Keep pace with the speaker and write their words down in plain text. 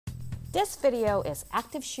This video is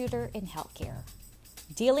active shooter in healthcare.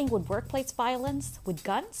 Dealing with workplace violence with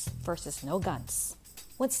guns versus no guns.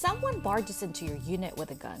 When someone barges into your unit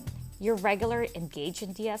with a gun, your regular engage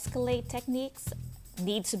and de-escalate techniques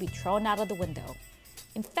needs to be thrown out of the window.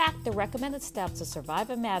 In fact, the recommended steps to survive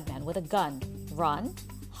a madman with a gun: run,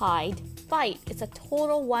 hide, fight. It's a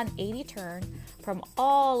total 180 turn from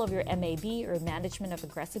all of your MAB or management of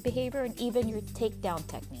aggressive behavior and even your takedown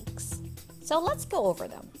techniques. So let's go over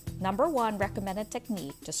them. Number one recommended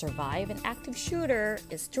technique to survive an active shooter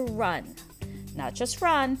is to run. Not just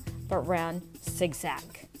run, but run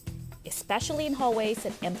zigzag. Especially in hallways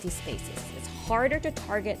and empty spaces, it's harder to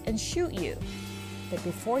target and shoot you. But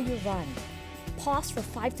before you run, pause for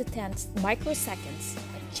 5 to 10 microseconds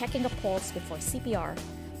by checking a pulse before CPR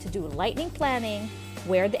to do lightning planning,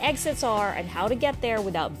 where the exits are, and how to get there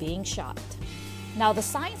without being shot. Now, the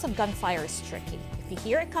science of gunfire is tricky. If you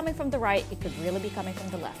hear it coming from the right, it could really be coming from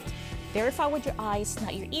the left. Verify with your eyes,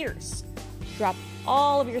 not your ears. Drop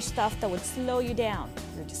all of your stuff that would slow you down.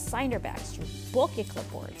 Your designer bags, your bulky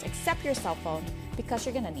clipboards, except your cell phone, because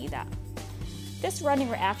you're gonna need that. This running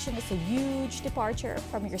reaction is a huge departure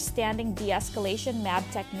from your standing de-escalation MAB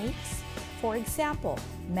techniques. For example,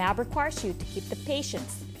 MAB requires you to keep the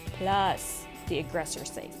patients plus the aggressor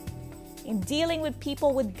safe. In dealing with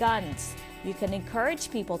people with guns, you can encourage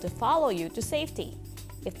people to follow you to safety.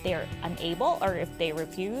 If they're unable or if they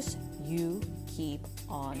refuse, you keep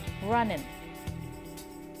on running.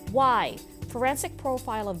 Why? Forensic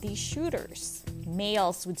profile of these shooters.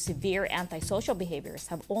 Males with severe antisocial behaviors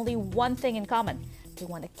have only one thing in common. They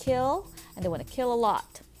want to kill, and they want to kill a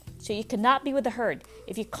lot. So you cannot be with the herd.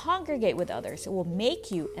 If you congregate with others, it will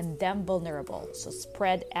make you and them vulnerable. So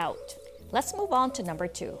spread out. Let's move on to number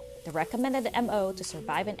two, the recommended MO to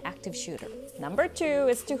survive an active shooter. Number two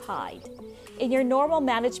is to hide. In your normal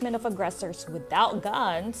management of aggressors without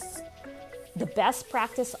guns, the best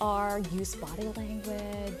practice are use body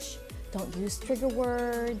language, don't use trigger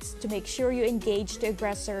words to make sure you engage the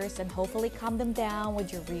aggressors and hopefully calm them down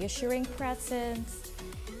with your reassuring presence.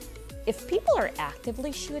 If people are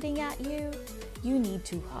actively shooting at you, you need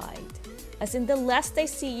to hide. As in, the less they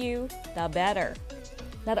see you, the better.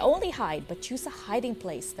 Not only hide, but choose a hiding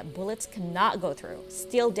place that bullets cannot go through.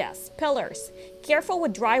 Steel desks, pillars. Careful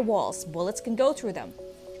with dry walls, bullets can go through them.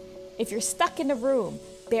 If you're stuck in a room,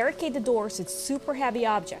 barricade the doors with super heavy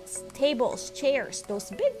objects. Tables, chairs,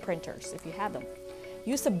 those big printers if you have them.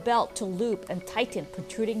 Use a belt to loop and tighten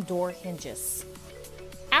protruding door hinges.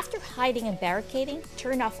 After hiding and barricading,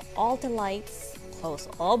 turn off all the lights, close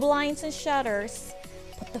all blinds and shutters,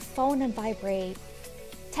 put the phone on vibrate.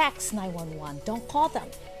 Text 911, don't call them.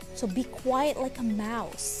 So be quiet like a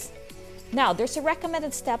mouse. Now, there's a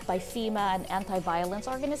recommended step by FEMA and anti-violence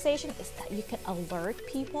organization is that you can alert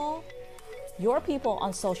your people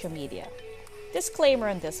on social media. Disclaimer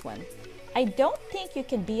on this one. I don't think you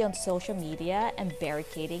can be on social media and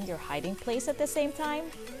barricading your hiding place at the same time.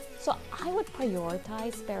 So I would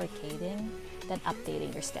prioritize barricading than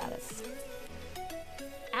updating your status.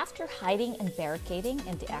 After hiding and barricading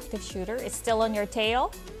and the active shooter is still on your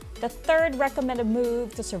tail, the third recommended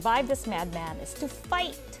move to survive this madman is to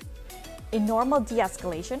fight. In normal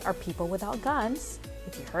de-escalation or people without guns,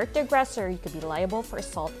 if you hurt the aggressor, you could be liable for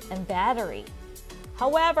assault and battery.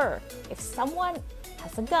 However, if someone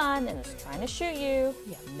has a gun and is trying to shoot you,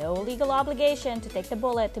 you have no legal obligation to take the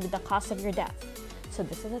bullet to be the cause of your death. So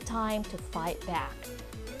this is the time to fight back.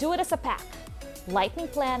 Do it as a pack. Lightning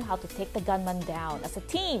plan how to take the gunman down as a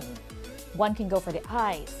team. One can go for the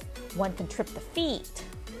eyes. One can trip the feet.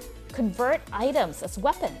 Convert items as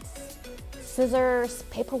weapons. Scissors,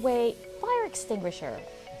 paperweight, fire extinguisher.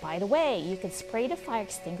 By the way, you can spray the fire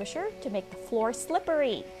extinguisher to make the floor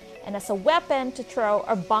slippery and as a weapon to throw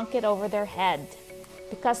or bonk it over their head.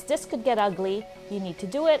 Because this could get ugly, you need to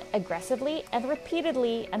do it aggressively and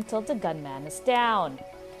repeatedly until the gunman is down.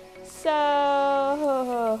 So,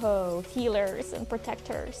 healers and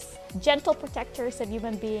protectors, gentle protectors of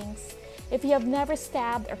human beings, if you have never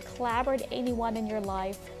stabbed or clobbered anyone in your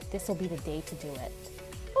life, this will be the day to do it.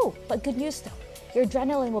 Oh, but good news though, your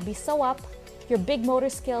adrenaline will be so up, your big motor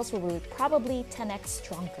skills will be probably 10x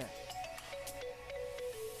stronger.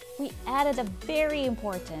 We added a very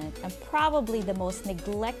important and probably the most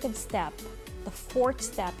neglected step. The fourth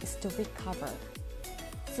step is to recover.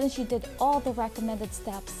 Since you did all the recommended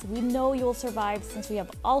steps, we know you will survive since we have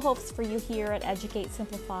all hopes for you here at Educate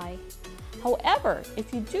Simplify. However,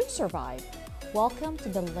 if you do survive, welcome to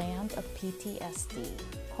the land of PTSD,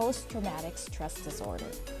 post-traumatic stress disorder.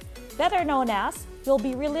 Better known as, you'll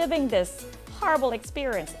be reliving this horrible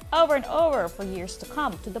experience over and over for years to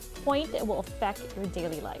come to the point it will affect your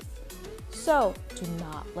daily life. So do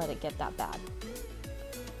not let it get that bad.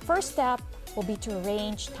 First step will be to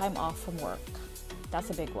arrange time off from work. That's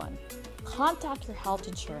a big one. Contact your health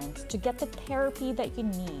insurance to get the therapy that you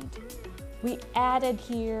need. We added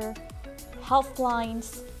here health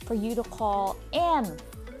lines for you to call, and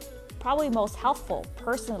probably most helpful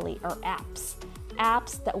personally are apps.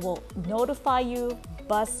 Apps that will notify you,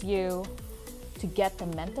 buzz you to get the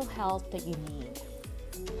mental health that you need.